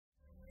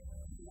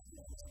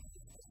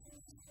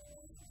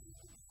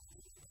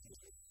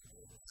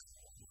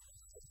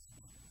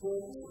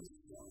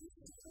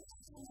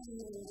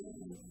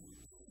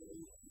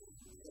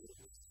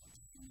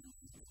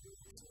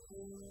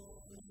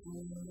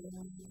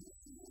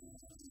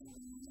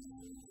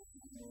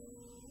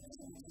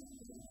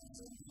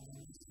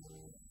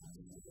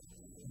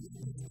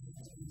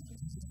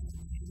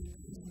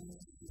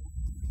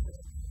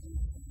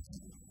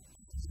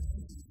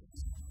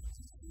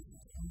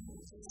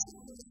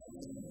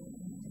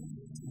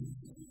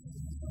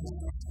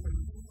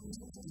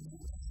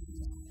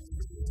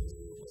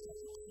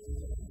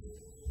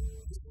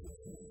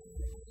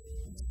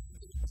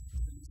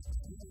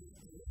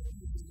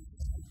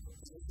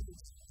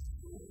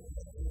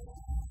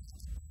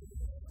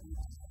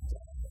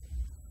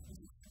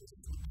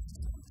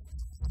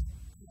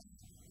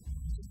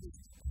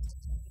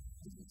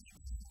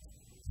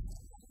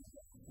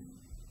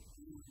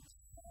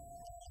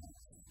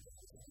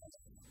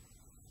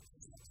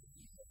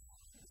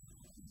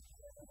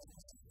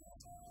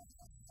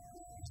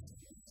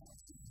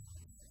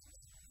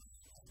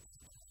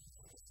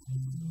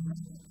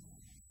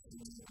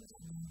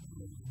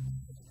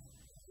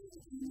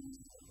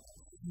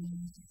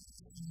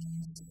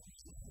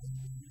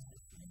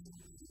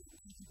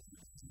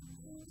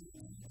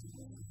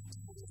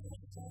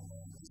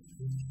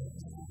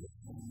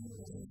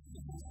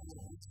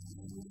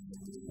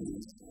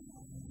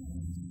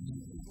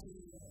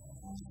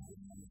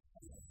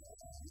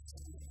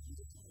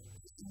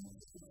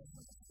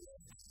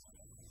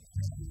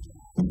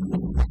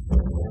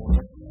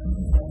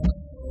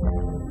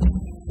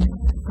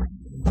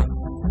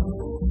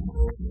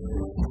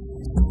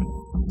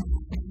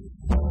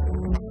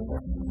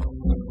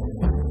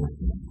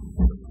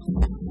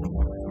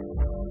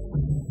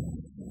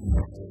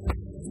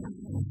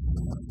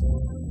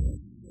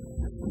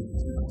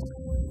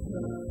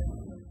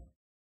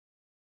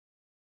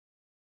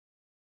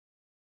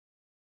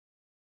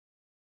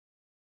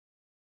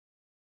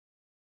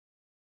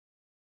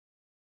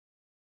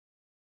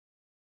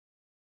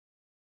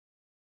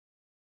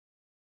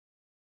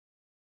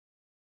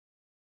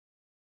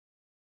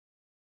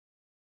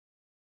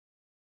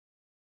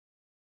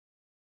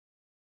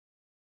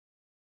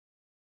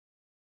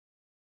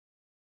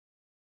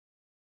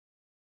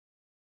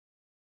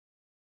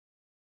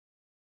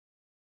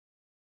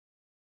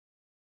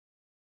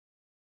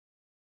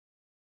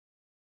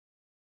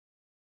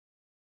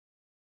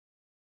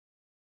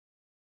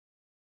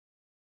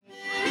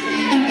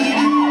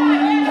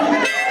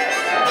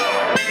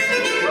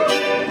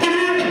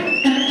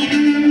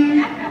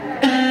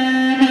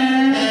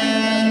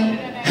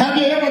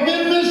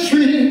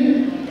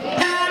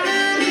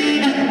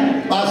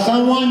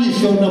Someone you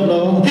shouldn't have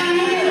loved.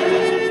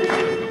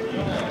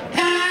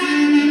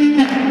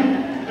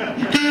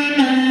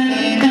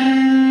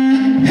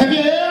 Have you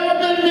ever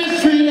been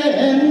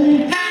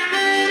mistreated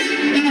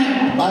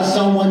by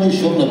someone you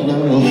shouldn't have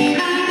loved?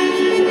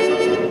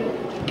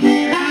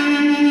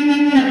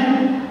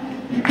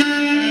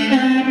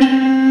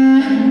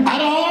 Out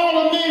of all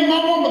the men my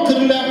woman could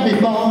have left me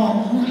for,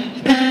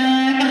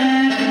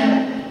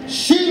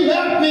 she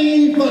left me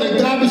for the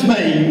garbage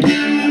man.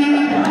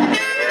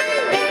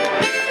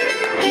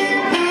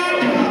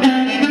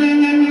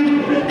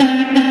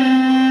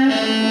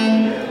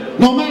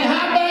 No matter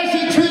how bad she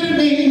treated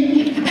me,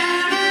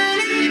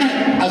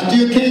 I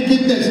still can't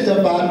get that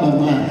stuff out of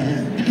my mind.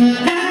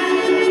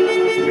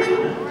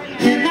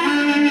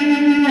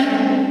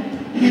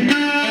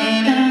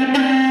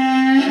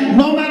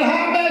 No matter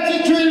how bad she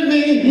treated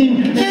me,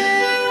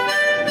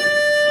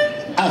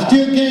 I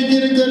still can't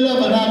get a good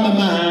loving out of my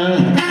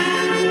mind.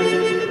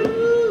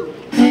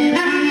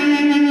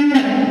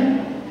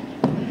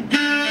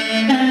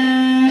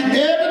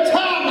 Every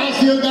time I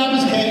see a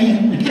garbage can,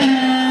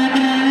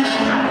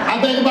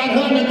 I think about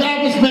her and the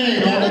garbage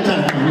man all the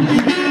time.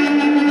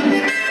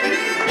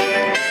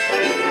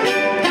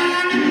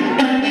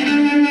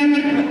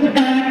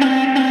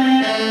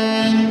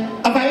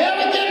 If I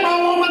ever get my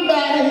woman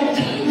back,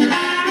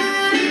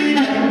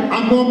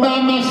 I'm going to buy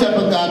myself a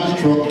garbage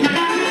truck.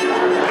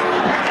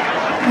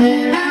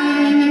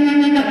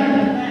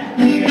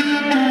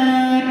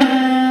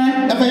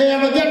 If I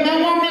ever get my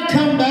woman to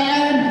come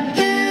back,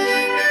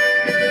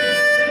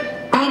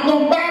 I'm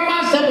going to buy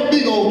myself a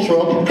big old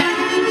truck.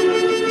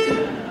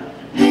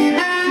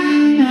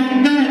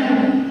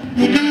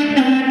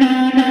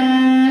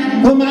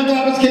 When my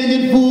garbage can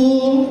get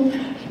full,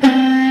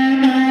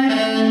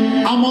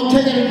 I'm gonna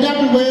take it a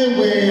different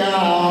way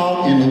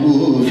out in the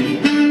woods.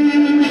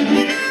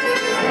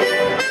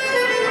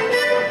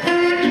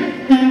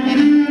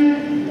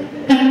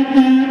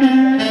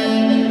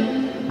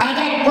 I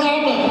got a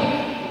problem,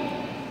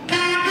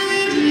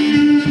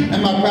 and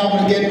my problem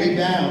is getting me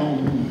down.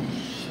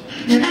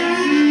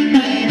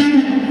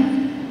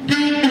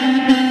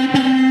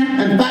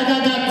 In fact, I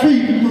got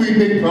three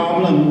big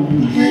problems.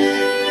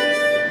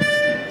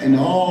 And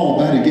all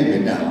better get me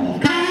down.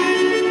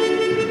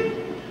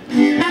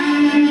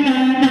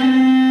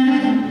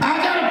 I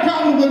got a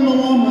problem with my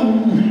woman,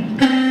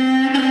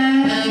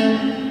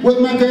 with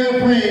my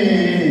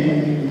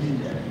girlfriend,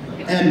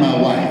 and my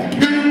wife.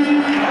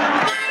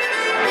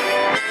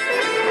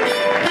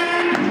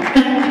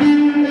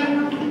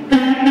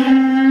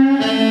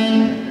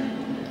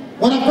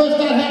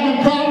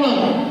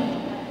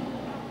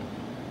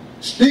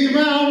 Stay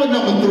around with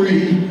number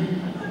 3.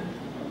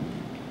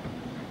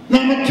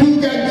 Number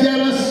 2 got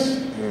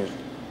jealous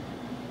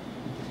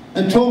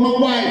and told my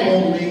wife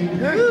on me.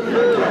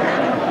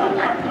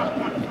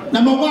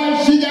 Now my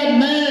wife, she got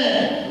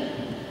mad,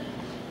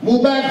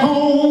 moved back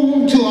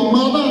home to her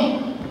mother.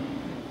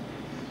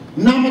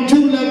 Number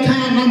 2 left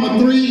town. Number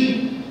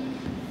 3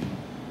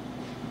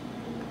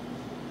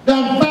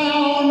 done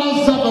found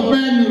herself a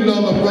brand new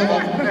lover,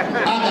 brother. I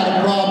got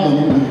a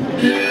problem.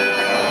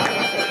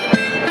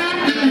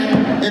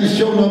 And it's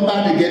sure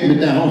nobody get me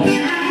down.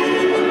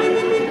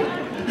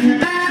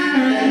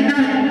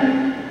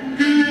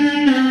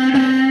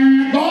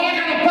 Lord, I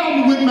got a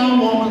problem with my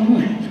woman,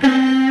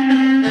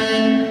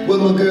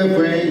 with my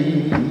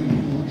girlfriend,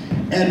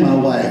 and my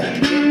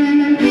wife.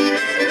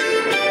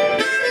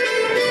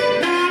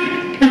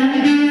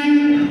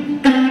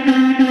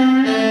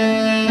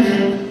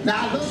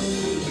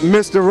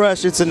 Mr.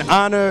 Rush, it's an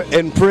honor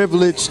and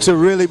privilege to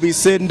really be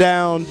sitting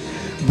down,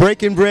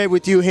 breaking bread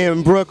with you here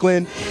in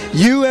Brooklyn.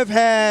 You have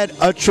had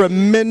a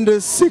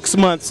tremendous 6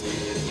 months.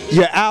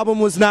 Your album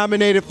was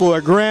nominated for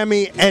a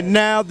Grammy, and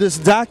now this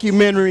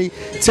documentary,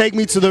 Take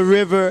Me to the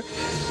River.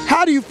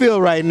 How do you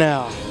feel right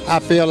now? I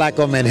feel like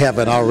I'm in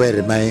heaven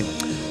already, man.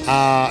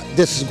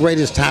 This is the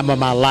greatest time of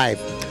my life.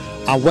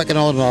 I'm working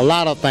on a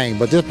lot of things,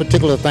 but this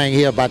particular thing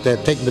here about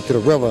that Take Me to the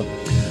River,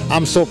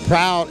 I'm so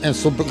proud and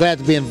so glad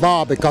to be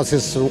involved because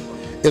it's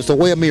a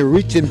way of me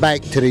reaching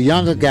back to the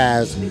younger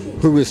guys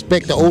who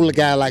respect the older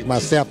guy like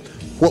myself,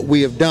 what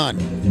we have done.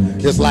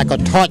 It's like a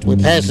torch, we're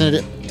passing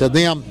it to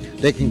them.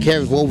 They can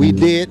carry what we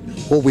did,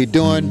 what we're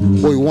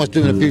doing, what we want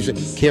to do in the future,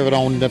 carry it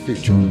on in the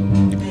future.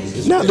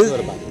 Now,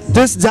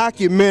 this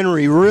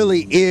documentary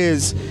really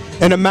is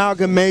an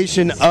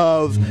amalgamation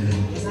of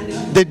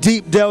the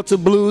deep Delta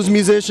blues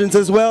musicians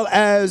as well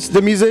as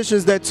the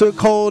musicians that took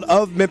hold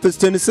of Memphis,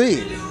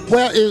 Tennessee.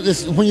 Well,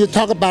 when you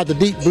talk about the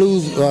deep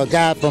blues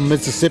guy from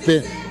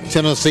Mississippi,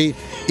 Tennessee,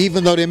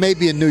 even though they may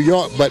be in New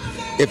York, but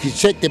if you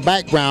check the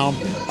background,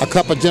 a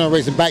couple of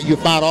generations back, you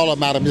find all of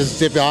them out of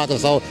Mississippi,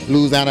 Arkansas,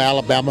 Louisiana,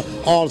 Alabama,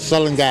 all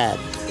Southern guys.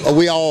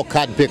 We all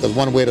cotton pickers,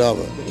 one way or the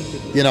other,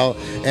 you know.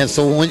 And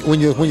so when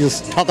you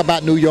talk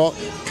about New York,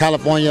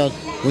 California,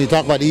 when you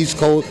talk about the East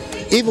Coast,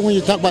 even when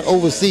you talk about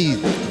overseas,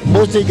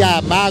 most of the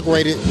guys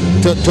migrated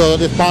to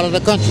this part of the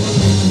country.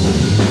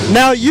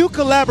 Now, you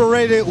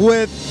collaborated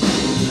with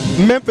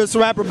Memphis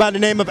rapper by the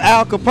name of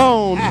Al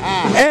Capone,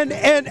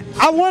 and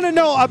I want to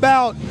know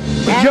about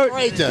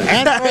Frazier.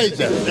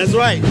 That's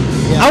right.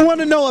 Yeah. I want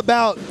to know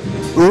about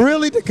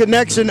really the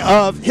connection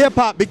of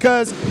hip-hop,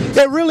 because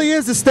it really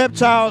is the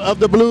stepchild of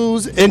the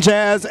blues and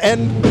jazz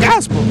and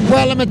gospel.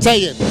 Well, let me tell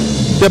you,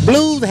 the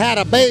blues had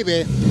a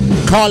baby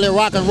called it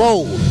rock and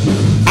roll.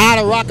 Out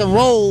of rock and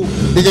roll,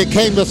 then it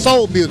came to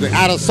soul music.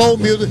 Out of soul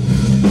music,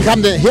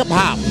 come to hip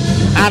hop.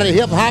 Out of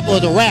hip hop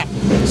was the rap.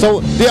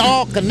 So they're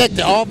all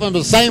connected, all from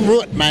the same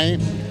root, man.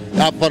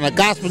 From the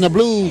gospel and the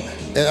blues,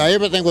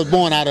 everything was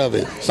born out of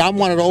it. So I'm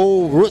one of the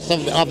old roots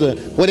of the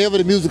whatever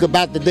the music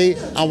about today.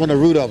 I'm one of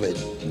the root of it.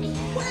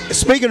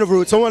 Speaking of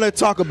roots, I want to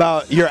talk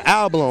about your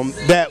album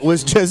that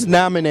was just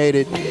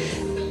nominated.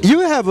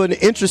 You have an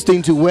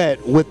interesting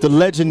duet with the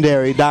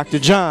legendary Dr.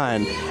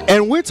 John,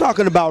 and we're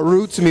talking about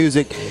roots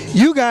music.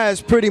 You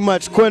guys pretty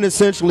much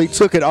quintessentially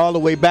took it all the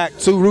way back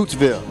to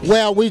Rootsville.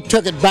 Well, we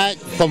took it back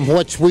from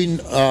which we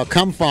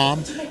come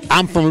from.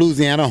 I'm from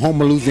Louisiana,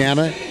 home of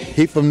Louisiana.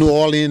 He from New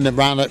Orleans,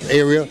 around that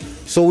area.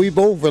 So we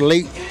both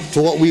relate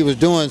to what we was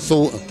doing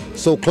so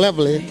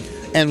cleverly,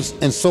 and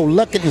so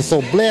lucky and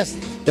so blessed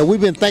that we've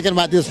been thinking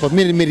about this for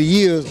many, many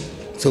years.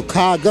 So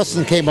Carl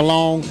Guston came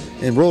along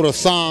and wrote a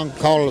song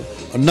called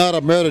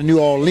Another Murder, New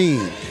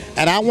Orleans.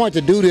 And I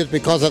wanted to do this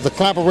because as a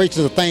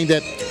collaboration is a thing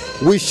that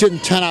we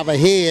shouldn't turn our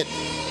head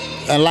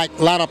like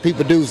a lot of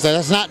people do. So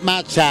that's not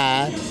my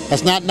child,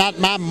 that's not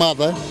my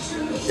mother,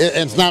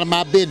 it's not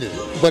my business,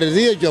 but it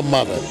is your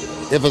mother.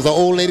 If it's an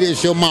old lady,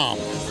 it's your mom,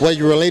 whether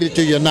you're related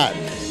to you or not.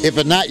 If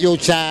it's not your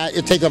child,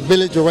 it takes a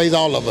village to raise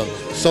all of them.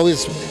 So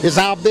it's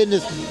our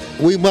business.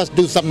 We must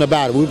do something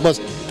about it. We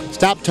must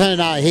stop turning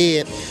our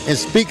head and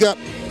speak up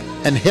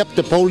and help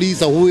the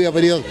police or whoever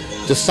it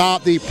is to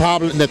solve the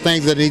problem and the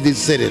things that need to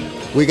sit in.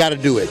 We got to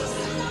do it.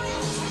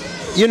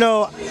 You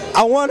know,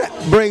 I want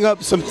to bring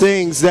up some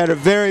things that are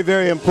very,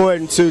 very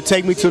important to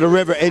Take Me to the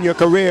River in your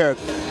career.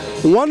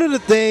 One of the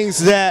things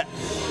that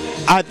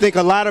I think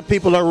a lot of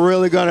people are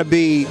really going to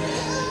be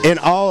in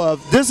awe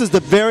of, this is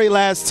the very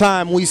last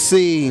time we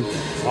see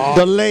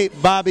the late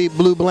Bobby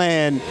Blue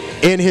Bland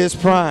in his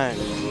prime.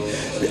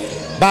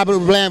 Bobby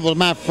Blue Bland was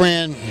my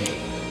friend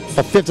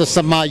for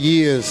 50-some odd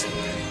years.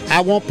 I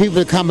want people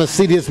to come and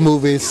see this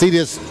movie, see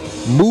this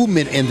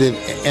movement in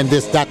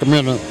this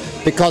documentary,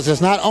 because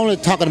it's not only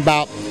talking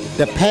about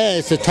the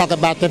past, it's talking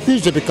about the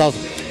future, because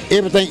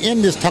everything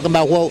in this talking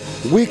about where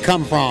we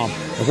come from,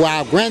 where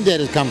our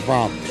granddaddies come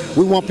from.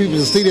 We want people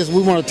to see this.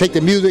 We want to take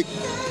the music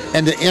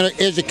and the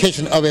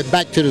education of it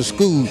back to the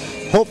school.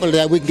 Hopefully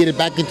that we can get it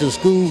back into the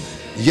school.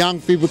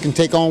 Young people can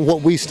take on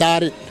what we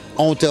started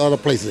on to other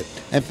places.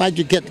 In fact,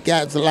 you get the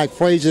guys like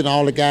Frazier and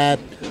all the guys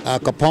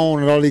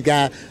Capone and all these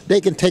guys,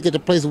 they can take it to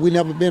places we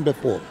never been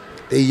before.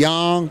 They're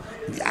young,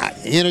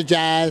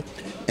 energized,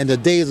 and the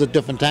day is a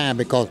different time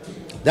because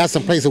that's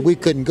some places we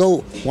couldn't go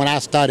when I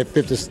started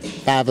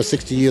 55 or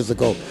 60 years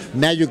ago.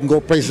 Now you can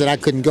go places that I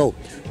couldn't go.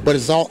 But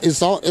it's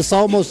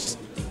almost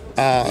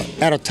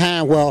at a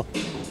time where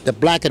the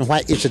black and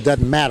white issue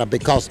doesn't matter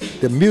because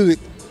the music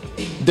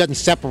doesn't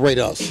separate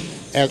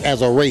us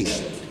as a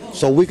race.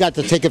 So we got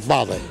to take it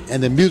farther.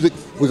 And the music,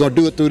 we're going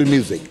to do it through the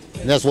music.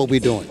 And that's what we're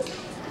doing.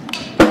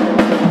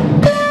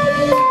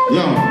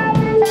 Yeah.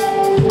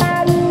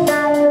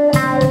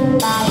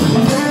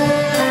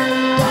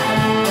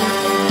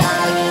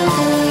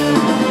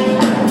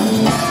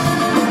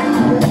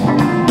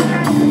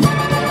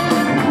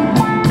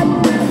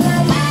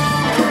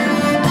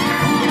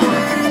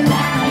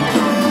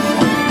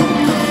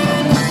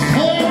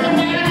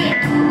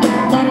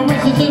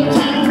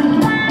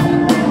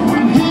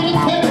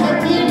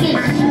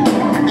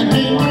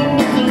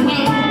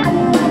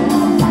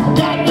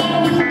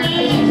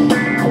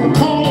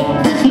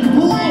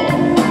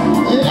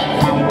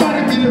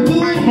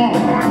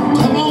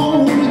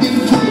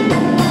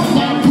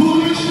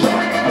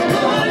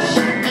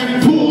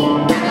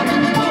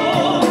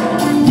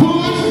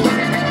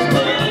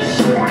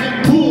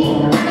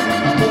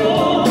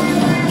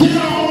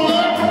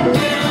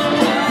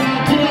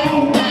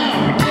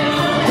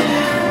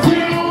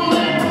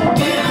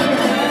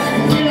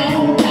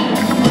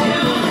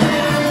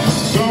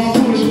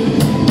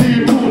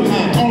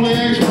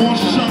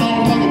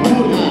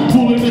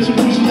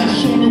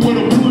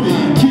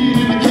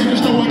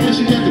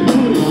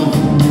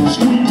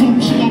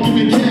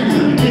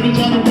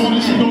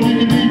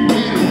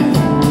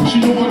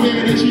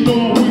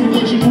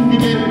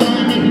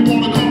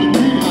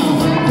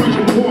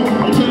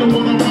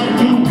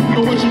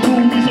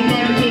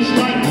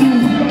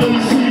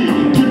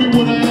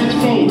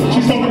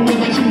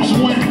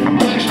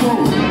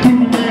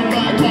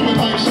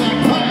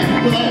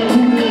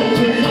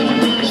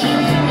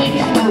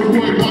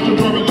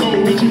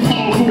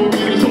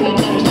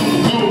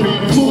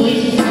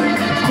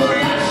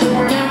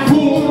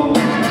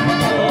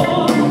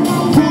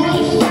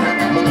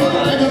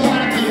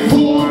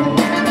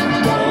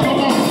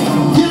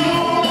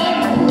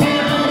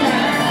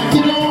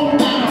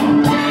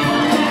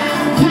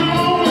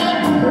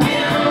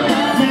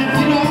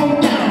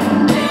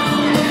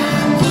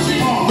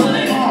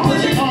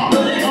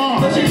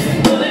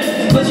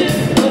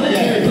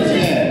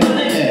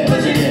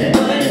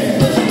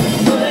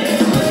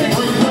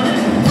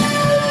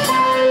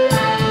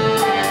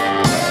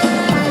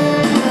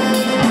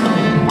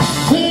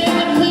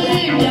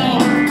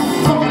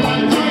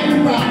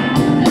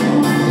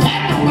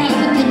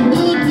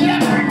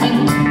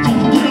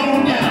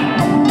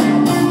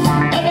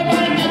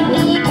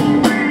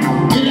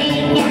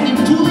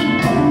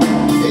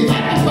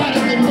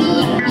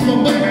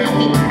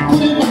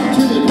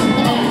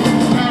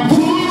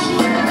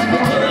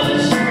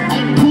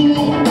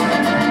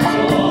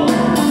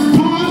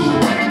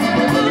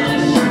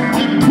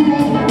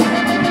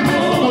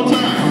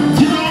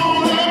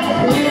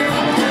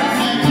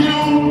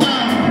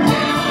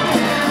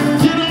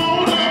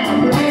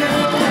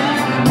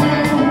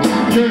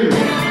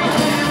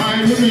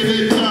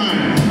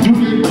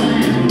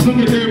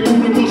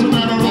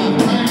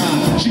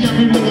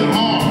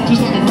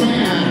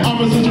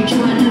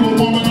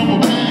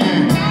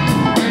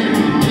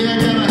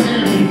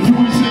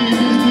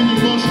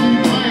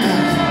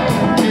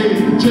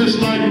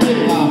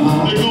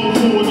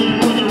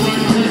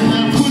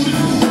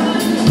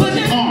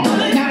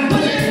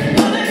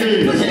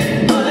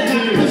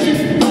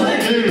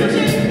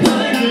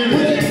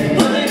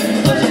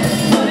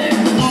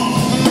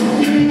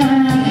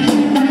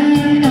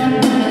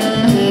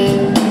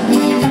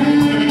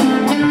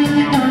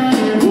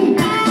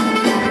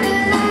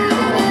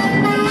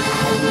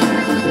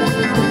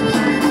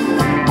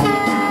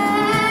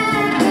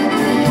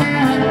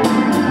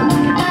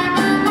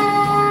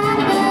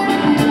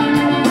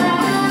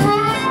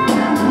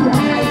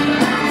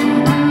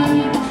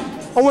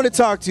 I want to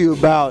talk to you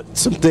about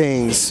some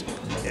things.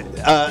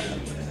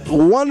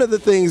 One of the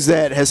things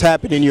that has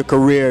happened in your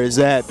career is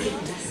that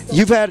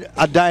you've had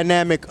a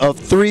dynamic of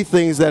three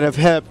things that have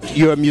helped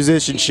your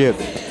musicianship.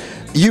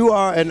 You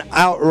are an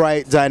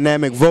outright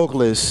dynamic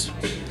vocalist,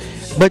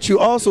 but you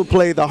also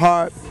play the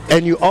harp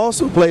and you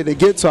also play the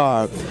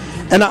guitar.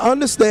 And I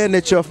understand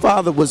that your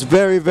father was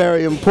very,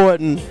 very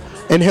important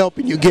in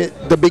helping you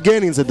get the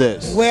beginnings of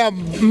this. Well,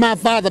 my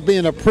father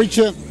being a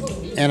preacher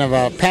and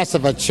a pastor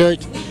of a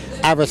church,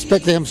 I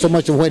respected him so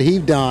much of what he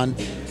done.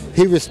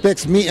 He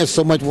respects me as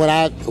so much what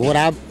I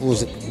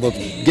was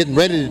getting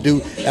ready to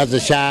do as a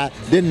child.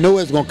 Didn't know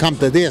it was going to come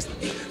to this.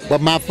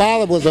 But my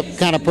father was a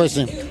kind of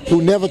person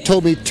who never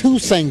told me to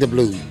sing the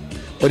blues,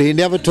 but he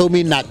never told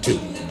me not to.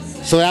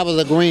 So that was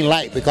a green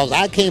light because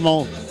I came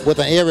on with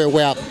an area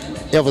where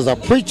there was a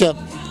preacher,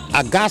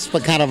 a gospel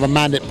kind of a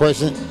minded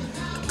person,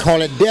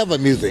 call it devil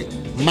music.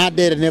 My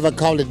daddy never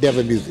called it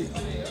devil music.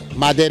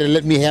 My daddy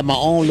let me have my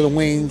own little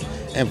wings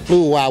and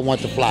flew where I want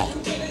to fly.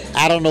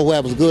 I don't know whether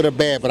it was good or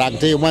bad, but I can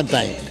tell you one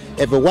thing.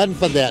 If it wasn't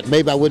for that,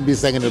 maybe I wouldn't be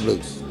singing the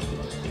blues.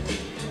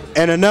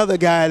 And another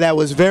guy that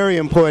was very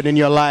important in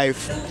your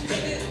life,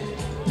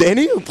 and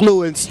he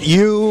influenced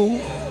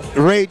you,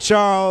 Ray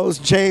Charles,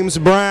 James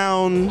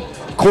Brown,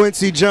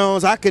 Quincy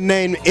Jones, I could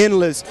name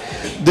endless,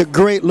 the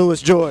great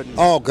Louis Jordan.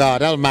 Oh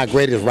God, that was my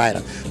greatest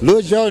writer.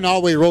 Louis Jordan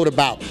always wrote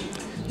about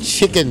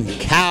chicken,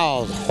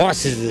 cows,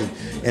 horses,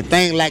 and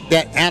things like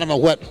that,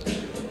 animal, what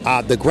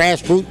the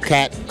grassroots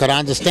cat could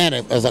understand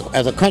it as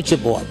a country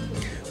boy.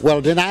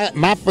 Well, then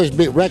my first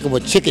big record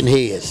was Chicken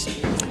Heads.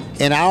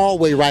 And I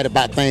always write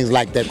about things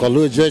like that, because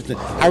Louis Jordan,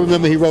 I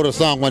remember he wrote a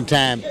song one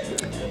time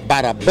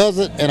about a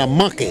buzzard and a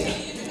monkey.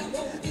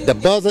 The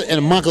buzzard and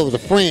the monkey was a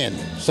friend.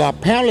 So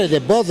apparently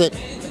the buzzard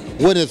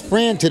was his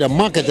friend to the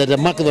monkey, that the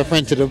monkey was a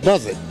friend to the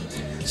buzzard.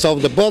 So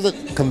the buzzard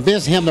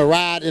convinced him to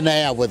ride in the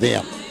air with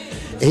him.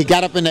 He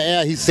got up in the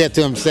air, he said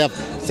to himself,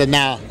 said,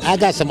 now, I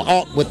got some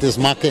art with this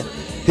monkey.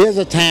 Here's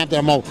a time that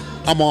I'm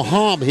gonna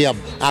harm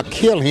him, I'll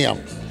kill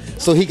him.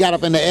 So he got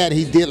up in the air and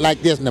he did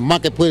like this, and the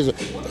monkey put his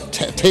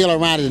tail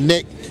around his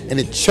neck and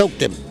it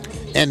choked him.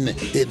 And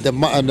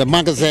the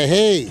monkey said,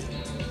 hey,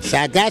 so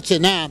I got you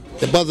now.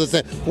 The buzzard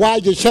said, why are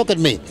you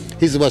choking me?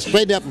 He said, well,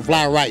 straighten up and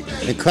fly right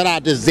and cut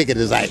out this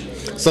zigzag.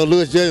 So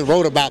Louis Jordan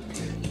wrote about,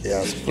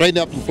 straighten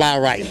up and fly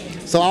right.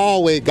 So I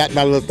always got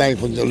my little thing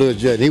from Louis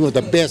Jordan. He was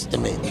the best to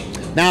me.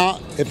 Now,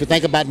 if you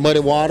think about Muddy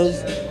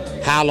Waters,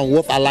 Howlin'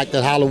 Wolf, I like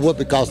that Howlin' Wolf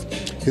because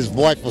his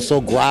voice was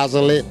so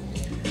grousily.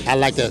 I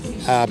like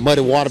the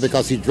Muddy Water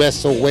because he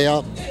dressed so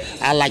well.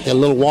 I like the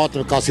Little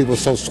Walter because he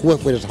was so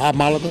swift with his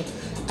harmonica.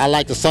 I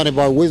like the Sonny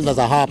Boy Williams as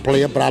a harp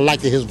player, but I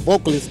like his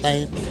vocalist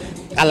thing.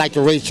 I like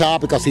the Ray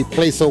Charles because he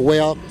played so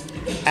well.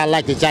 I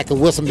like the Jackie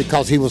Wilson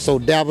because he was so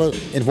devil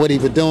in what he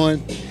was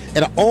doing.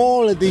 And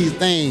all of these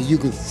things you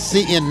can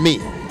see in me.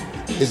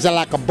 It's just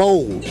like a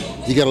bowl.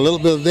 You get a little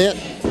bit of that,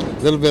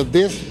 a little bit of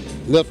this,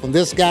 a little from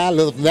this guy, a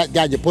little from that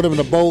guy. You put them in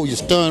a bowl, you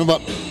stir them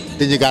up,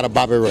 then you got a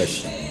Bobby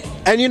Rush.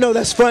 And you know,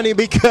 that's funny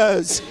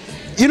because,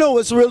 you know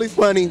what's really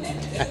funny?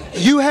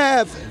 You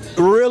have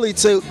really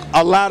took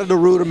a lot of the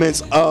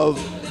rudiments of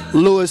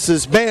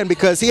Louis's band,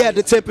 because he had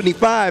the Timpani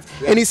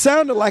 5 and he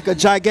sounded like a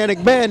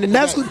gigantic band, and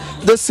that's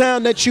the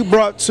sound that you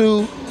brought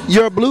to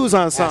your blues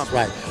ensemble.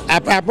 That's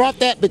right. I brought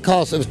that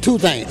because it was two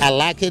things. I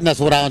liked it, and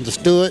that's what I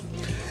understood.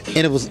 And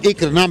it was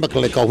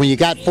economical, because when you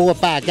got 4 or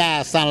 5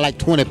 guys sounding like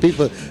 20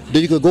 people,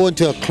 then you could go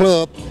into a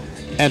club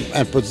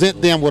and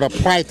present them with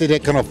a price that they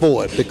can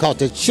afford, because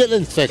the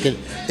chitlin circuit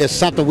is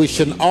something we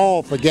shouldn't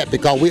all forget,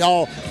 because we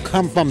all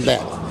come from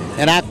that.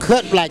 And I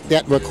cut like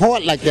that,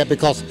 record like that,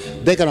 because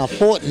they can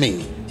afford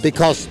me.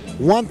 Because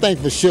one thing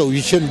for sure,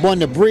 you shouldn't burn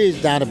the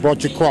bridge down that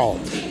brought you across.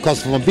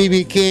 Because from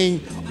B.B.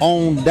 King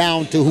on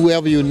down to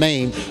whoever you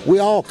name, we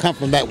all come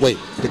from that way.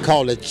 They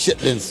call it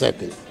chitlin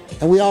circuit.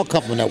 And we all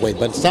come from that way.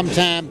 But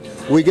sometimes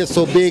we get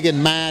so big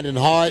in mind and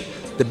heart,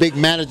 the big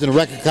manager and the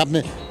record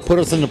company put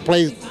us in a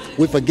place,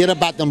 we forget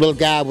about them little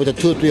guys with the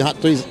 200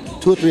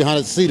 or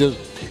 300 seaters,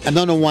 and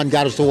none of one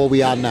got us to where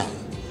we are now.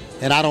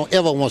 And I don't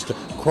ever want to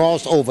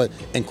cross over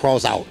and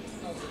cross out.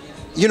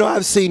 You know,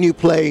 I've seen you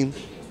play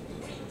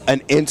an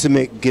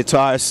intimate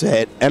guitar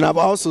set, and I've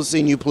also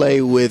seen you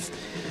play with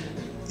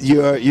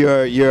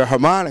your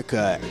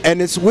harmonica.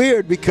 And it's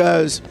weird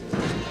because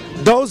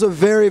those are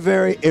very,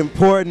 very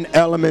important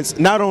elements,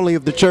 not only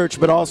of the church,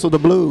 but also the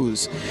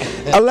blues.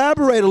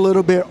 Elaborate a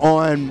little bit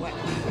on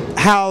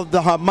how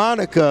the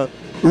harmonica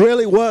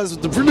really was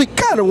really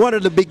kind of one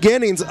of the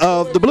beginnings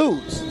of the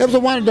blues. It was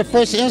one of the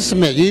first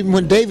instruments, even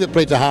when David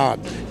played the harp,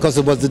 because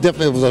it was it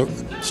was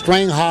a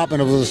string harp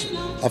and it was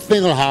a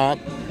finger harp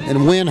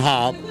and wind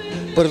harp,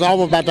 but it's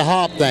all about the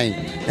harp thing.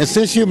 And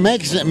since you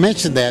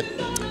mentioned that,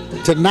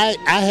 tonight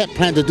I had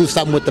planned to do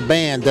something with the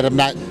band that I'm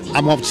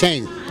gonna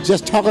change.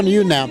 Just talking to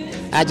you now,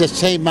 I just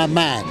changed my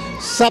mind.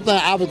 Something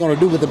I was gonna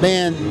do with the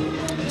band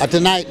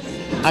tonight,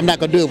 I'm not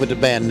gonna do it with the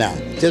band now.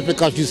 Just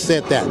because you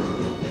said that.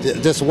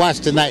 Just watch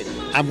tonight.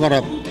 I'm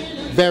gonna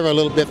vary a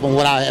little bit from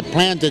what I had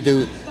planned to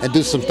do and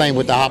do some thing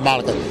with the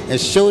harmonica and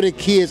show the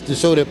kids, to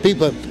show the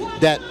people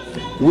that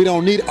we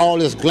don't need all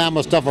this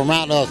glamour stuff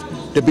around us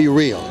to be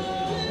real.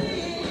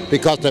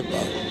 Because the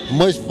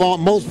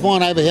most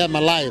fun I ever had in my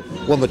life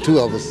was with 2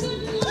 of us.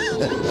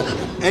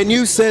 And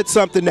you said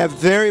something that's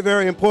very,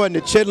 very important,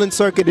 the chitlin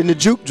circuit and the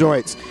juke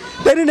joints.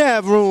 They didn't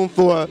have room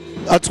for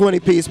a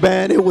 20-piece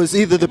band. It was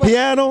either the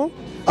piano,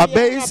 a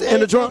bass,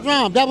 and a drum.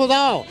 That was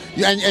all.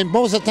 And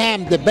most of the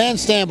time, the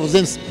bandstand was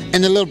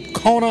in the little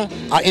corner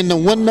or in the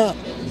window.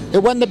 It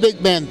wasn't a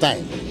big band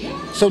thing.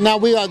 So now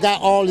we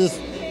got all this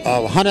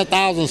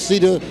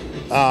 100,000-seater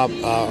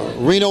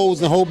Renos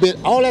and whole bit.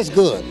 All that's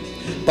good.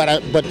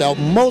 But the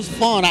most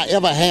fun I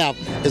ever have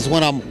is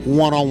when I'm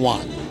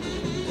one-on-one.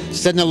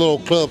 Sitting in a little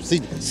club,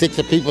 see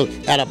 60 people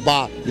at a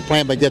bar, you're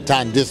playing by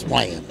guitar and just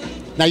playing.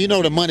 Now you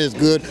know the money is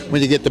good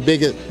when you get the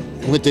bigger,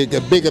 with the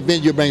bigger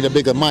venue, you bring the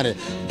bigger money.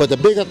 But the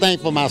bigger thing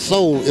for my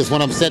soul is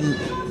when I'm sitting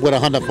with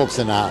 100 folks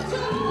in the house.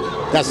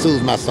 That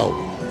soothes my soul.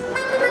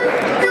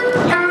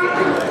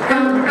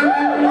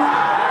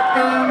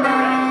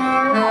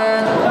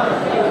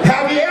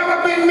 Have you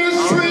ever been missing?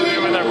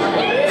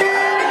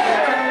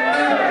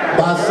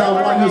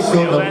 someone you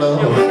should have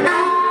loved.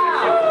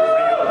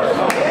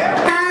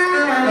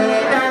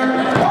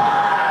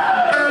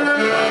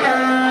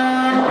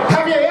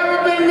 Have you ever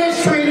been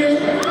mistreated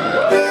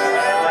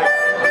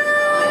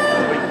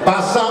by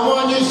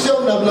someone you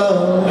shouldn't have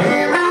loved?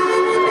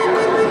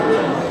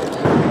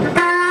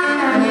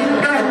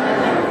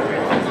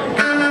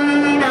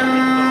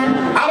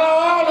 Out of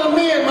all the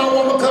men my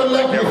woman could have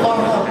left me for,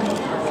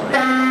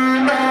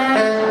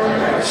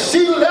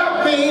 she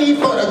left me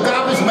for the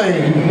garbage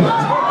man.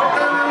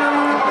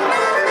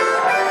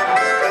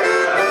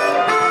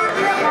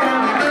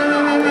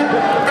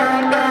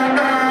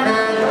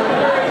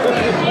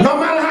 No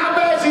matter how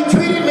bad she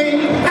treated me,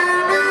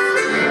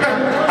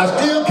 I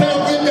still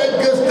can't get that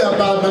good stuff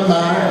out of my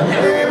mind.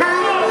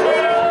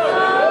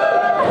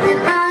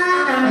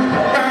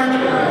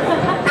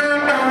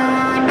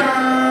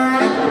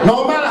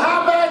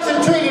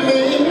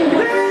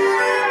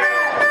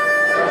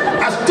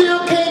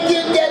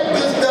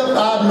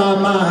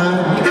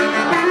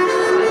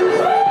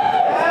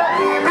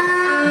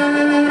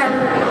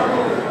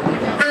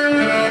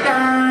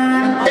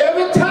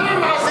 Every time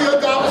I see a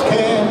garbage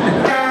can,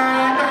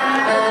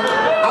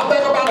 I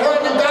think about her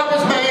and the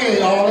garbage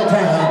man all the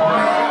time.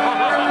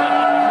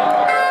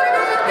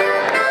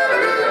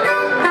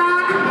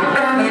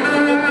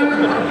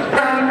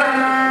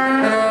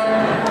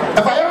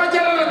 If I ever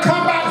get her to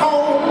come back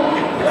home,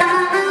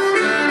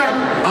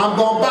 I'm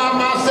gonna buy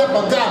myself a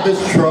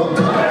garbage truck.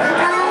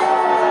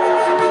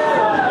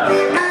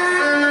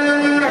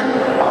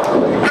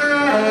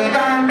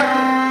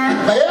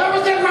 If I ever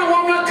get my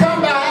woman to come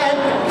back,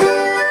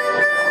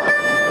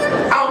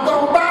 I'm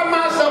gonna buy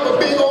myself a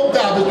big old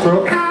garbage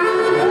truck.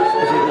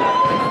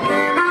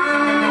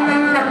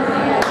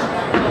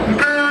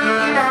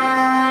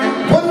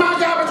 When my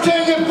garbage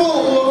can get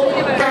full,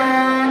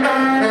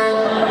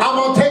 I'm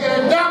gonna take it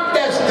and dump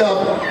that stuff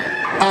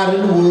out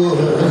in the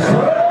woods.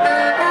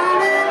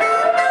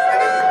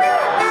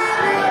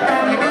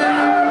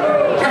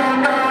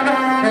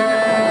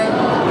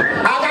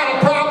 I got a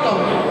problem,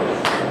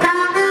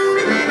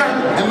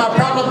 and my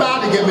problem about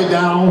to get me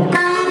down.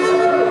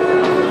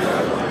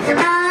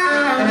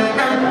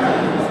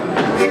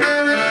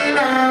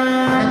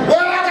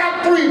 Well, I got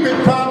 3 big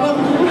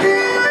problems,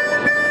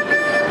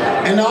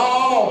 and they're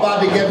all about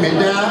to get me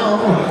down.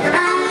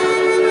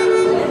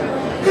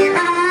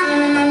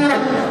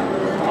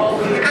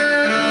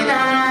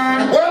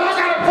 Well, I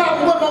got a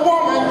problem with my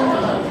woman,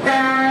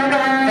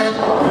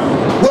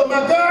 with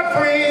my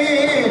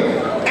girlfriend,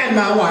 and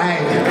my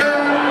wife.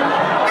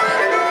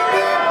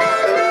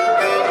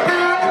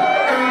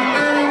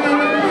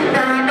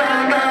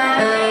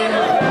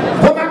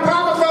 When my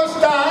problem first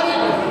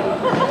started,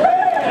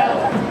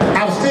 I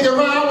was sticking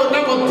around with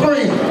number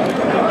 3.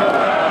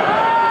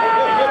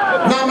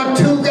 Number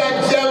 2 got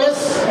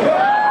jealous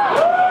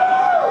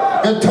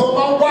and told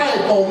my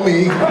wife on me.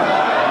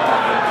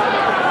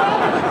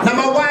 Now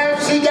my wife,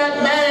 she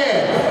got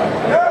mad,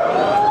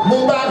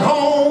 moved back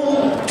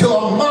home to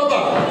her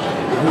mother.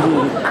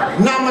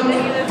 Number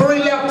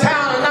 3 left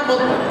town, and number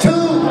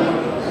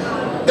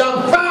 2 done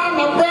found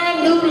a brand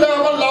new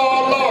lover.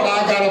 Lord, Lord, I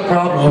got a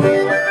problem.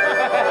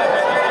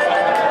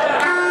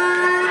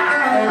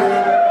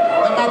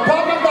 And my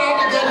problem about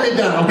to get me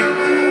down.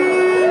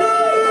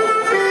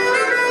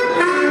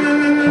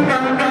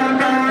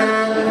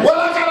 Well,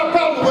 I got a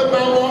problem with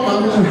my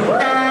woman,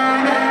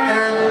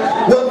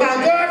 with my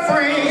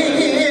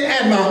girlfriend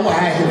and my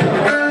wife.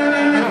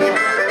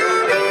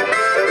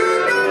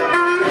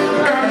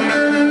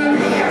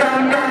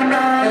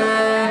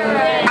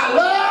 I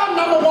love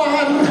number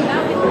 1,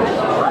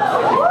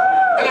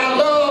 and I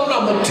love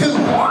number 2.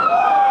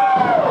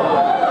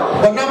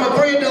 But number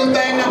 3 do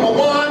thing number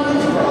 1,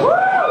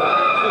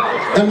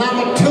 and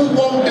number 2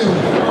 won't do.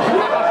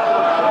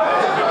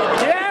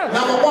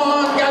 Number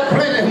 1 got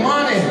plenty of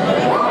money.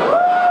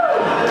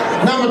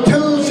 Number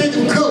 2, she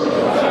can cook.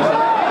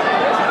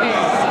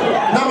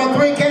 Number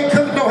 3 can't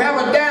cook, don't have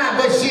a dime,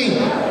 but she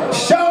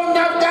sure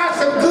enough got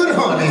some good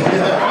honey. I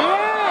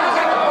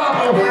got a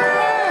problem.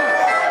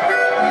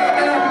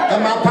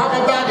 And my papa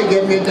about to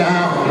get me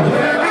down.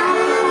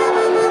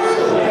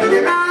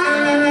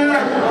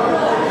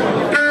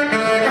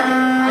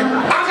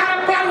 I got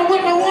a problem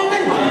with my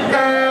woman,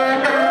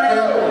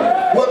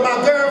 with my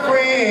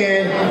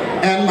girlfriend,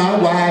 and my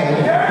wife.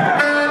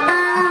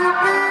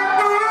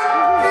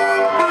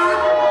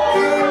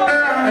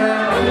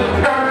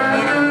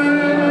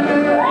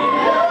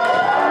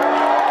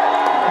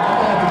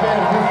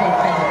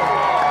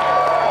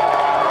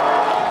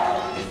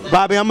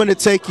 Bobby, I'm going to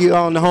take you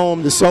on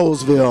home to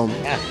Soulsville.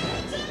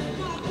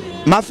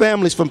 My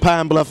family's from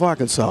Pine Bluff,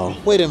 Arkansas.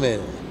 Wait a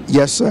minute.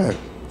 Yes, sir.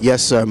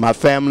 Yes, sir. My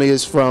family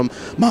is from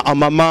on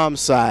my mom's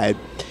side,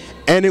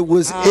 and it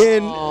was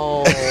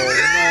Oh,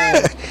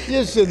 man.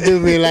 You shouldn't do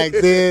me like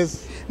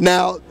this.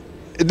 now.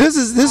 This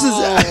is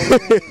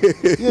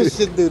You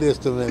shouldn't do this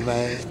to me,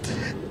 man.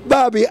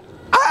 Bobby.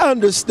 I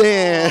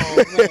understand. Oh,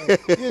 man.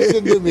 You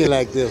shouldn't do me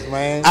like this,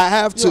 man. I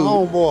have to. You're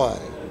homeboy.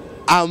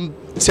 I'm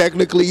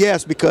technically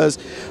yes, because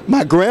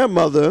my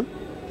grandmother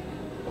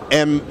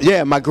And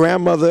yeah, my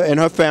grandmother and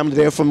her family,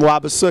 they're from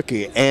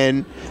Wabasuki,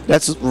 and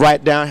that's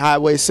right down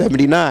Highway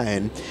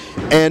 79.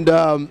 And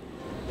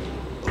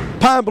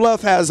Pine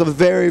Bluff has a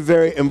very,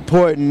 very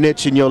important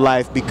niche in your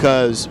life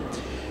because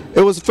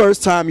it was the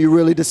first time you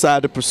really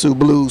decided to pursue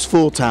blues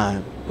full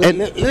time. And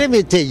let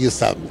me tell you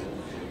something.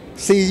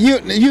 See, you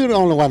the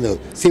only one that knows.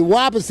 See,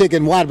 Wabasuki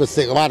and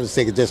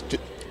Wabasuki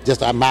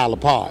just a mile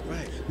apart.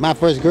 Right. My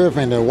first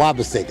girlfriend in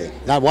Wabasuki,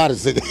 not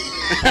Wabasuki.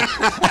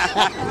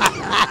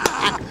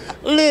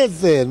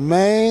 Listen,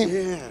 man.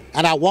 Yeah.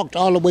 And I walked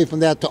all the way from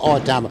there to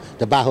Ortama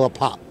to buy her a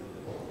pop.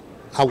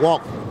 I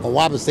walked from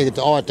Wabasuki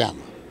to Ortama.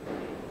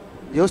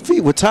 Your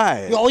feet were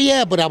tired. Oh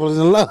yeah, but I was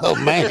in love,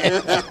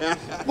 man.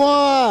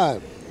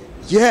 Boy.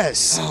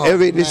 Yes. I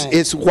mean,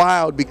 it's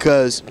wild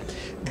because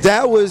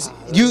that was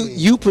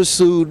you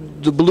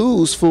pursued the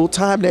blues full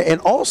time there, and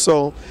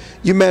also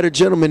you met a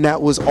gentleman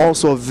that was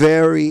also a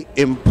very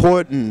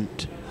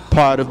important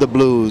part of the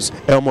blues,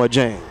 Elmore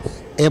James.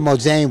 Elmore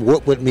James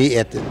worked with me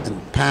at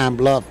in Pine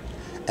Bluff,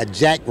 at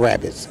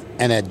Jackrabbits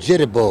and at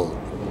Jitterbug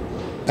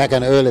back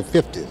in the early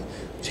 50s.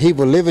 He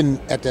was living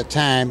at that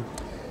time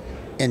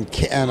in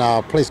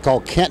a place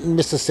called Canton,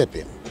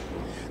 Mississippi.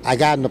 I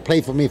got him to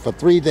play for me for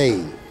 3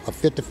 days for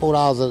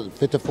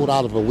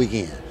 $54 a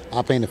weekend.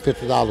 I paid him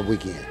 $50 a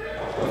weekend.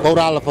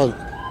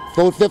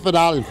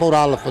 $50 and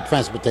 $4 for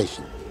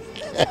transportation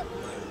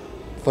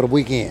for the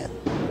weekend.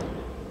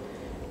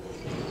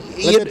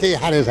 Let me tell you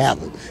how this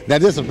happened. Now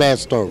this is a bad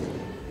story.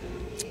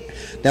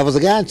 There was a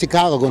guy in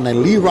Chicago named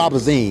Lee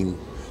Robertson,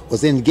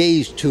 was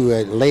engaged to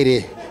a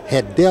lady,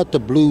 had Delta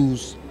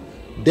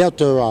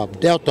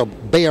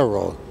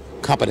Burial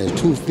Company,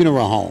 2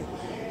 funeral homes.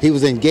 He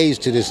was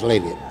engaged to this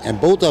lady,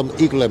 and both of them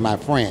equally my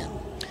friend.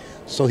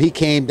 So he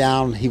came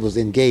down, he was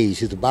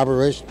engaged. He said, Bobby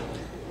Rush,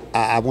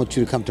 I want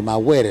you to come to my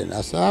wedding. I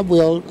said, I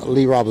will.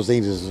 Lee Robertson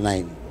is his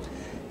name.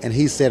 And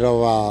he said,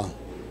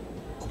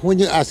 when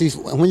you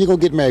gonna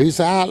get married? He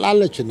said, I'll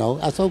let you know.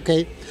 I said,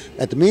 okay.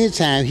 At the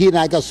meantime, he and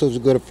I got such a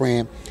good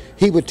friend.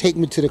 He would take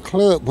me to the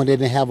club when they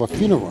didn't have a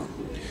funeral.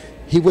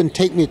 He wouldn't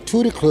take me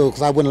to the club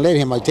because I wouldn't let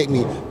him. He'd take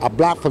me a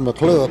block from the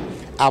club.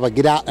 I would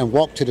get out and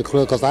walk to the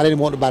club because I didn't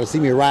want nobody to see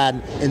me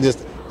riding in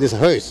this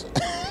hearse.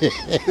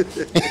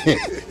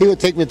 He would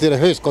take me to the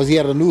hearse because he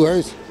had a new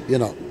hearse, you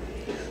know.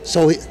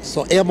 So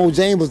Elmo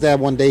James was there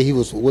one day. He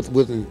was with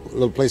a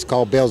little place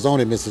called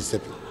Belzoni,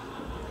 Mississippi.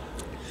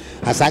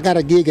 I said, I got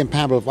a gig in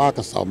Pine Bluff,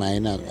 Arkansas,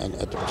 man,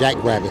 at the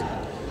Jackrabbit.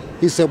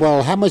 He said,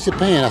 well, how much you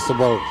paying? I said,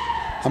 well,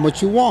 how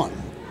much you want?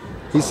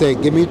 He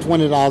said, give me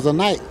 $20 a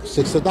night,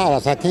 $60. I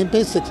said, I can't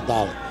pay $60.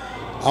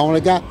 I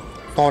only got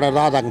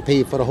 $40 I can pay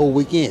you for the whole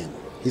weekend.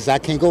 He said, I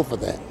can't go for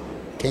that.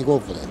 Can't go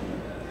for that.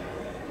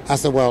 I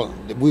said, well,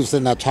 we were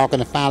sitting there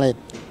talking, and finally,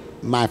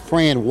 my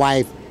friend's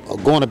wife, or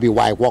going-to-be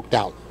wife, walked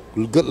out.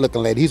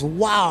 Good-looking lady. He said,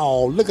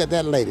 wow, look at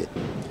that lady.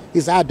 He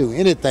said, I'd do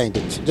anything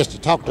just to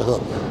talk to her.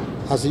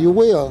 I said, you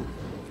will?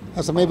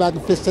 I said, maybe I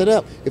can fix it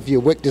up if you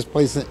work this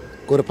place and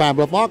go to Pine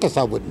Bluff,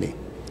 Arkansas with me.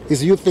 He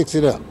said, you fix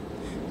it up.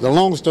 The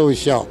long story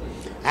short,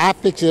 I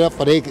fixed it up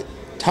so they could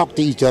talk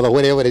to each other,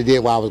 whatever they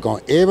did while I was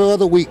gone. Every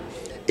other week,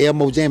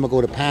 Elmo James would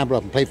go to Pine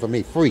Bluff and play for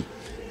me free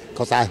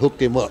because I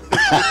hooked him up.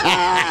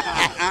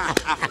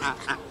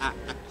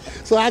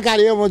 So I got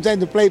Elmo James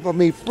to play for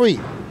me free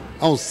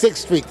on 6th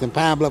Street in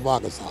Pine Bluff,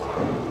 Arkansas.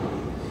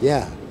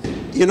 Yeah.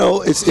 You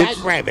know, it's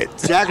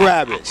Jackrabbits.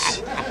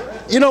 Jackrabbits.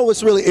 You know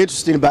what's really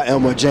interesting about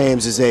Elmore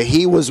James is that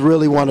he was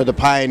really one of the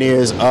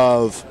pioneers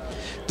of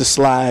the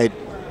slide.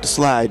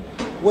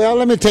 Well,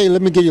 let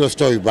me give you a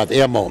story about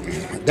Elmo.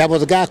 There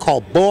was a guy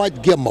called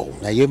Boyd Gilmore.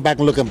 Now you back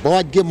and look at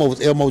Boyd Gilmore was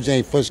Elmo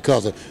James' first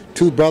cousin,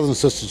 2 brothers and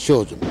sisters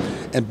children.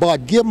 And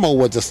Boyd Gilmore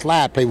was the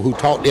slide player who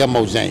taught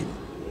Elmo James.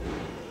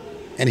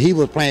 And he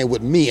was playing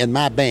with me in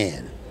my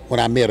band when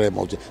I met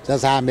Elmo James.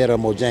 That's how I met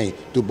Elmo James,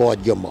 through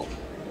Boyd Gilmore.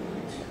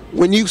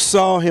 When you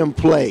saw him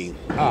play,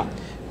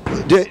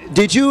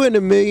 did you in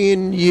a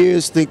million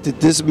years think that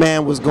this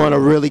man was going to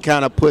really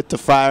kind of put the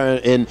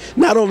fire in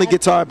not only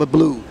guitar but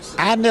blues?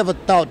 I never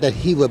thought that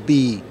he would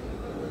be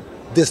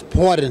this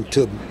important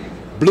to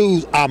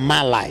blues or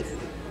my life,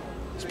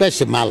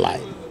 especially my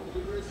life.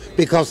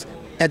 Because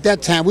at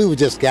that time we were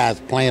just guys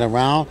playing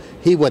around.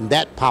 He wasn't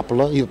that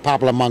popular. He was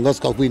popular among us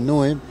because we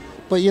knew him.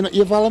 But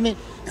you follow me?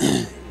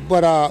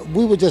 But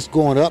we were just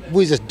going up.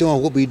 We were just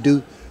doing what we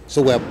do.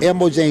 So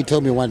Elmo James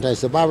told me one day, he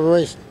said, Bobby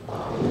Rush,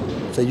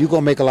 so you're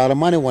going to make a lot of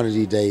money one of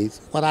these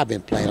days. Well, I've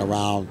been playing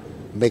around,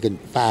 making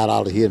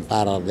 $5 here and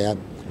 $5 there.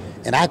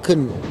 And I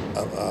couldn't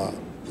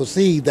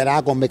perceive that I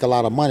was going to make a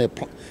lot of money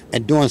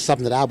and doing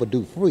something that I would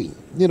do free.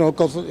 You know,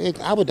 because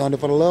I was doing it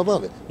for the love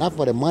of it, not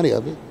for the money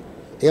of it.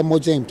 Elmo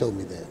James told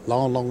me that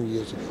long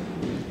years ago.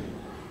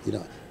 You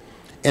know,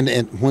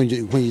 and when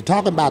you're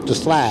talking about the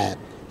slide,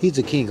 he's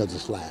the king of the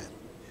slide.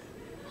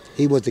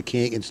 He was the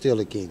king and still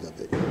the king of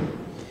it.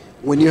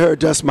 When you heard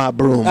Dust My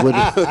Broom,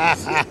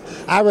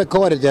 I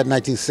recorded that in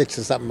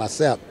 1960 something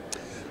myself.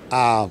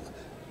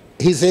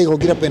 He said he's gonna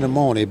get up in the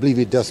morning. I believe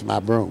he dust my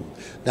broom.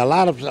 Now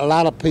a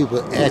lot of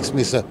people ask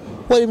me, so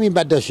what do you mean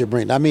by dust your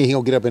broom? I mean he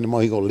gonna get up in the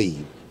morning, he gonna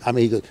leave. I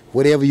mean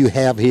whatever you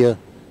have here,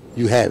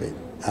 you have it.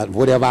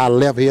 Whatever I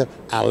left here,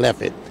 I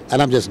left it,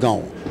 and I'm just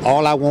gone.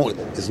 All I want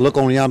is look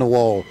on the other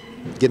wall,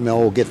 get me an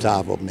old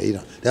guitar from me.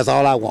 That's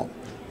all I want.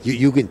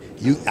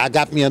 I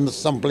got me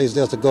someplace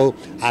else to go.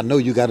 I know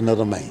you got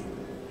another man.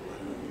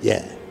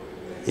 Yeah,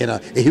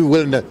 if you're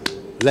willing to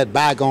let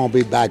bygone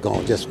be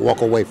bygone, just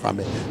walk away from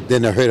it.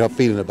 Then they hurt her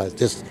feeling about it.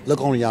 Just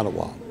look on the other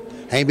wall.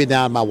 Hang me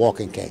down my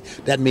walking cane.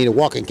 That mean a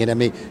walking cane. That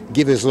mean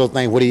give this little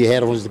thing, what he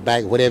had on his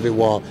back, whatever it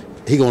was,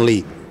 he gonna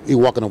leave. He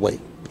walking away.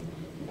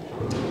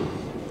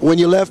 When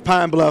you left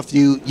Pine Bluff,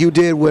 you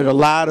did what a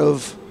lot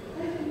of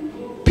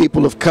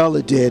people of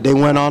color did. They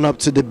went on up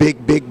to the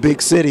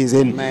big cities,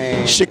 and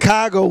Man.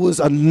 Chicago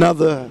was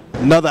another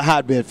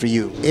hotbed for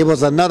you. It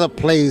was another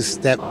place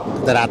that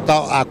I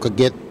thought I could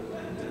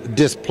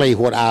display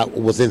what I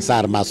was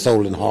inside of my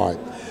soul and heart.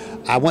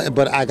 I went,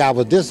 but I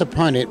was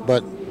disappointed,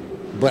 but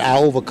I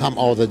overcome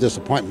all the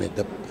disappointment.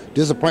 The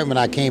disappointment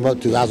I came up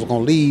to, I was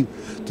going to leave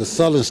the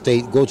southern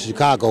state, go to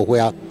Chicago,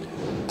 where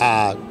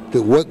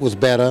the work was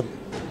better.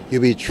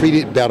 You'd be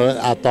treated better,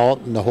 I thought,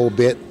 in the whole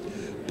bit.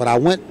 But I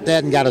went there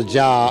and got a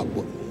job.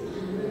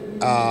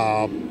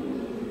 I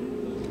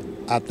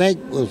think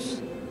it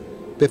was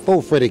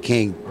before Freddie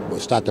King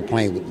started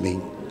playing with me.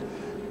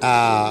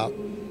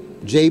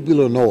 J.B.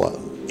 Lenoir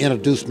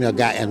introduced me a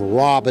guy in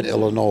Robert,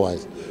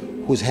 Illinois,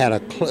 who's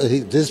had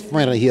this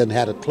friend of his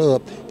had a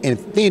club in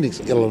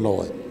Phoenix,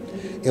 Illinois.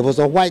 It was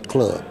a white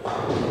club.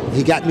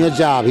 He got me a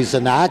job. He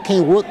said, "Now I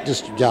can't work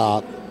this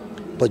job,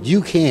 but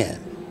you can."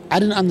 I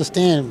didn't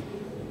understand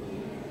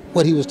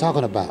what he was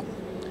talking about.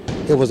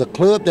 It was a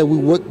club that we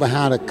worked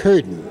behind a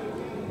curtain,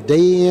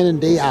 day in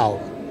and day out,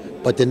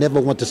 but they never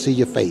want to see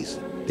your face.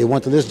 They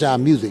want to listen to our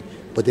music,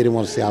 but they didn't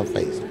want to see our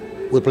face.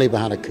 We play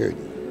behind a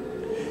curtain.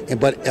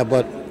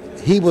 But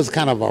he was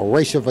kind of a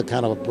racial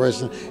kind of a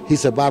person. He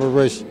said, "Bobby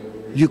Rush,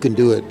 you can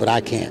do it, but I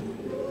can't."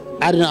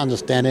 I didn't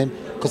understand him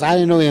because I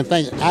didn't know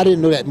anything. I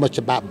didn't know that much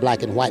about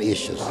black and white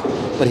issues,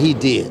 but he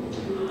did.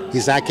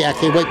 He said, I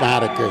can't wait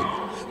behind a curtain.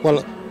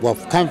 Well,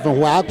 coming from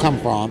where I come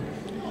from,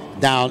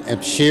 down in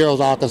Sherrills,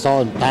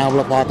 Arkansas, and Pine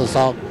Bluff,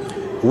 Arkansas,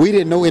 we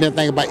didn't know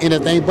anything about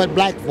anything but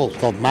black folks.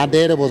 Because my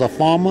daddy was a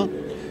farmer,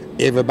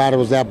 everybody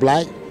was that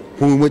black.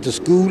 When we went to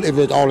school,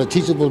 all the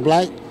teachers was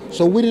black.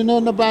 So we didn't know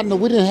about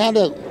we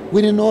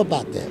didn't know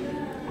about that.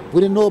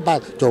 We didn't know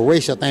about the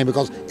racial thing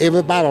because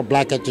everybody was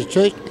black at the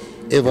church,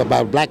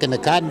 everybody was black in the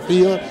cotton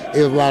field,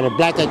 everybody was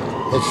black at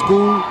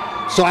school.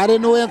 So I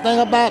didn't know anything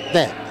about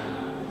that,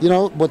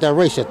 but that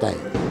racial thing.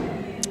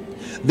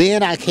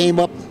 Then I came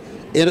up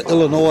in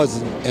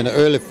Illinois in the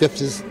early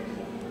 50s.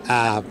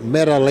 I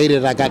met a lady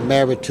that I got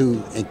married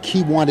to in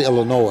Kewanee,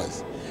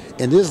 Illinois.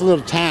 In this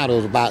little town, there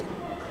was about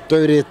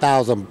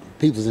 30,000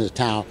 people in this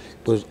town,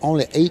 but there's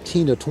only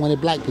 18 or 20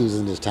 black people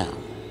in this town.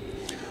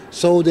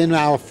 So then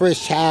our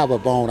first child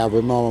was born. I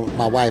remember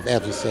my wife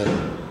after said,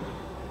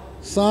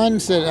 "Son,"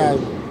 said,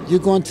 "you're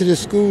going to this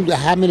school.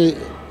 How many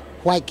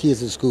white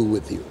kids in school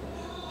with you?"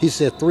 He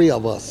said, "3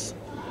 of us."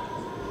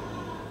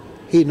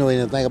 He didn't know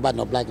anything about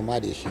no black and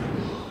white issue.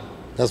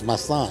 That's my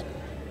son.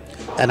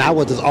 And I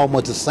was just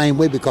almost the same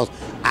way because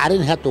I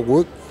didn't have to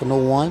work for no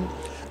one.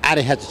 I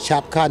didn't have to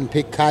chop cotton,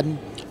 pick cotton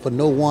for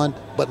no one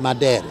but my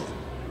daddy.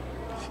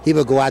 He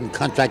would go out and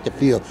contract the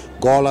field,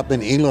 go all up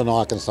in England,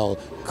 Arkansas.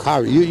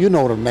 You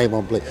know what the name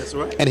of the place. That's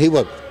right. And he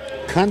would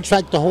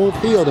contract the whole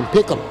field and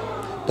pick them.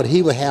 But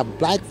he would have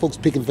black folks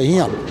picking for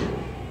him.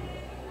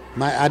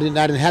 I didn't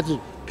have to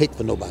pick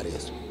for nobody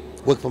else.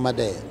 Work for my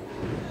dad.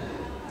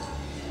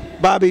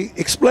 Bobby,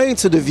 explain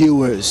to the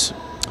viewers,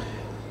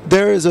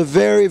 there is a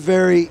very,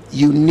 very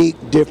unique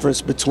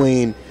difference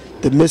between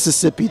the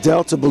Mississippi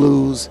Delta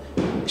blues,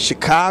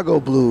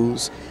 Chicago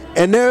blues,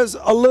 and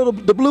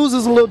the blues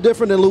is a little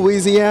different in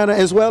Louisiana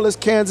as well as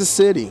Kansas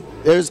City.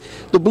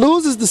 The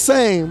blues is the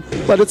same,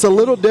 but it's a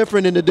little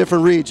different in the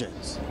different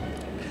regions.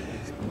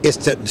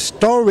 The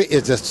story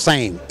is the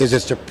same, it's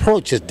just the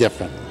approach is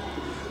different.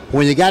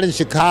 When you got in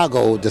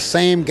Chicago, the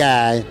same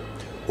guy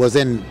was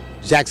in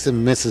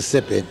Jackson,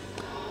 Mississippi.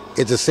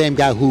 It's the same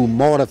guy who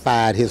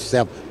mortified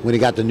himself when he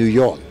got to New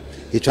York.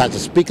 He tried to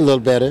speak a little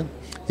better,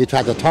 he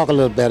tried to talk a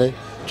little better,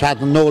 tried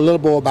to know a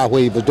little more about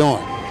what he was doing.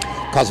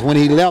 Because when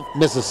he left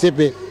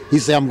Mississippi, he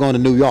said, "I'm going to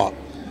New York."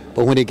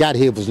 But when he got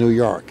here, it was New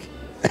York.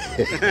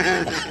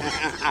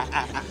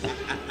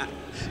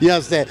 You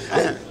understand?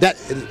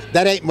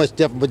 That ain't much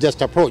different, but just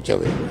the approach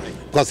of it.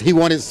 Because he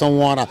wanted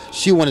someone, or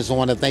she wanted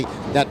someone to think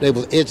that they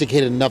was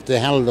educated enough to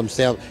handle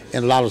themselves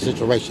in a lot of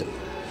situations.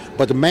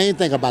 But the main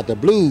thing about the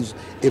blues,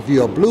 if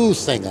you're a blues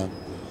singer,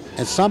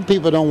 and some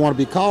people don't want to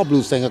be called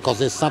blues singer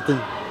because it's something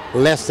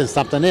less than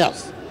something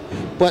else.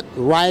 But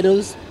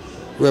writers,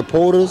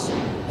 reporters,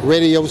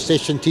 radio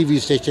station, TV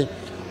station,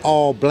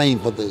 all blame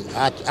for this.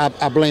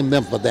 I blame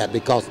them for that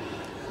because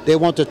they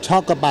want to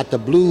talk about the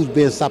blues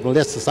being something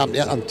less than something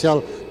else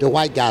until the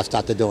white guys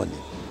started doing it.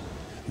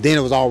 Then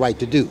it was all right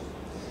to do.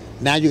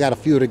 Now you got a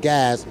few of the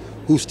guys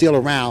who's still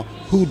around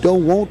who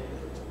don't want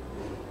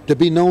to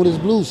be known as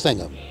blues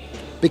singer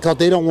because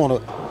they don't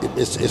want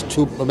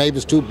to, maybe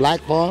it's too black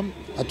for them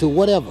or too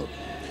whatever.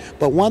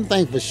 But one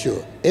thing for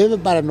sure,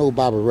 everybody knows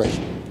Bobby Rush.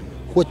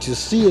 what you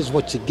see is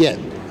what you get.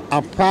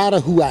 I'm proud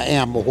of who I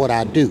am or what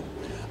I do.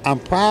 I'm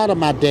proud of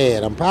my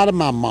dad. I'm proud of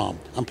my mom.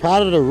 I'm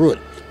proud of the root.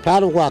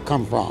 Proud of where I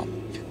come from.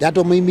 That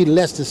don't make me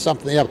less than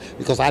something else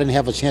because I didn't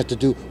have a chance to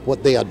do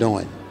what they are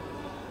doing.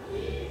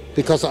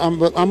 Because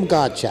I'm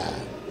God's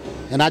child.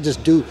 And I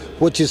just do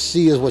what you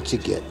see is what you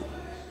get.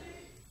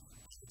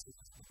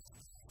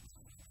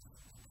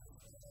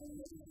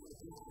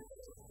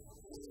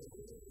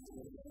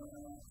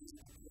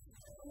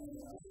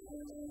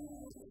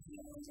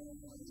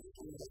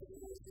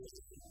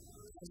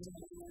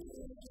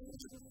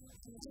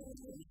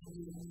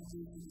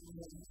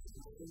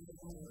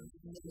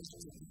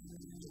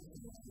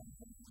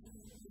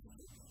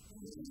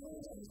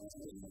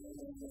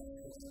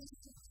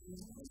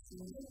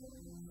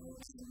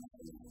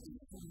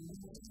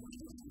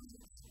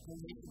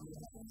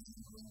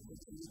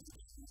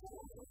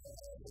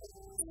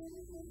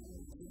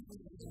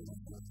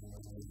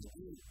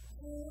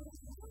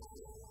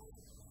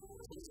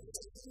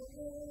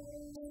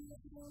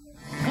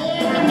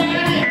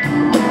 Everybody,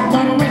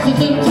 for the rest of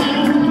the time.